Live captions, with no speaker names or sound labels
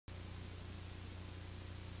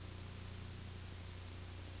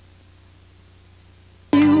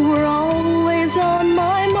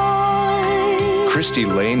Cristy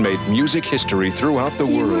Lane made music history throughout the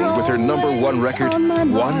world with her #1 record,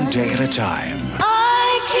 One Day at a Time.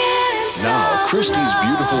 Now, Cristy's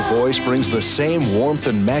beautiful voice brings the same warmth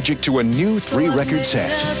and magic to a new 3-record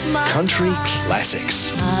set, Country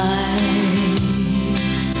Classics. I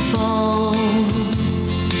fall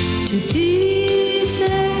to pieces.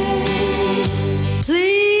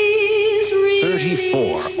 Please read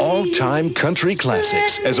 34 all-time country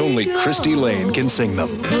classics, as only Cristy Lane can sing them.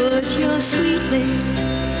 Put your sweet lips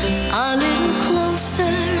a little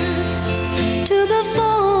closer to the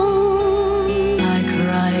phone. I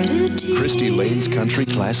cried a tear. Cristy Lane's Country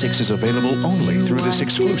Classics is available only through this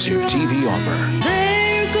exclusive TV offer.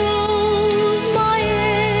 There goes my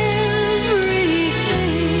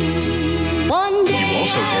everything. One day You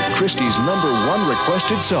also get Cristy's #1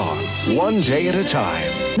 requested song, One Day at a Time.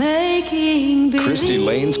 making Cristy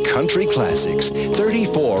Lane's Country Classics,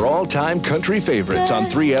 34 all-time country favorites on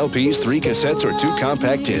 3 LPs, 3 cassettes, or 2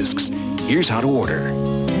 compact discs. Here's how to order.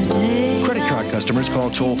 Credit card customers call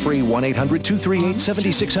toll-free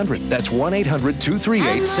 1-800-238-7600. That's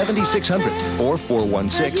 1-800-238-7600 or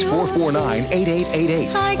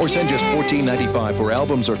 416-449-8888. Or send just $14.95 for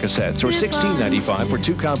albums or cassettes or $16.95 for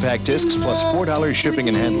 2 compact discs plus $4 shipping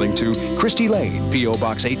and handling to Cristy Lane, P.O.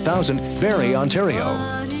 Box 8000, Barrie, Ontario.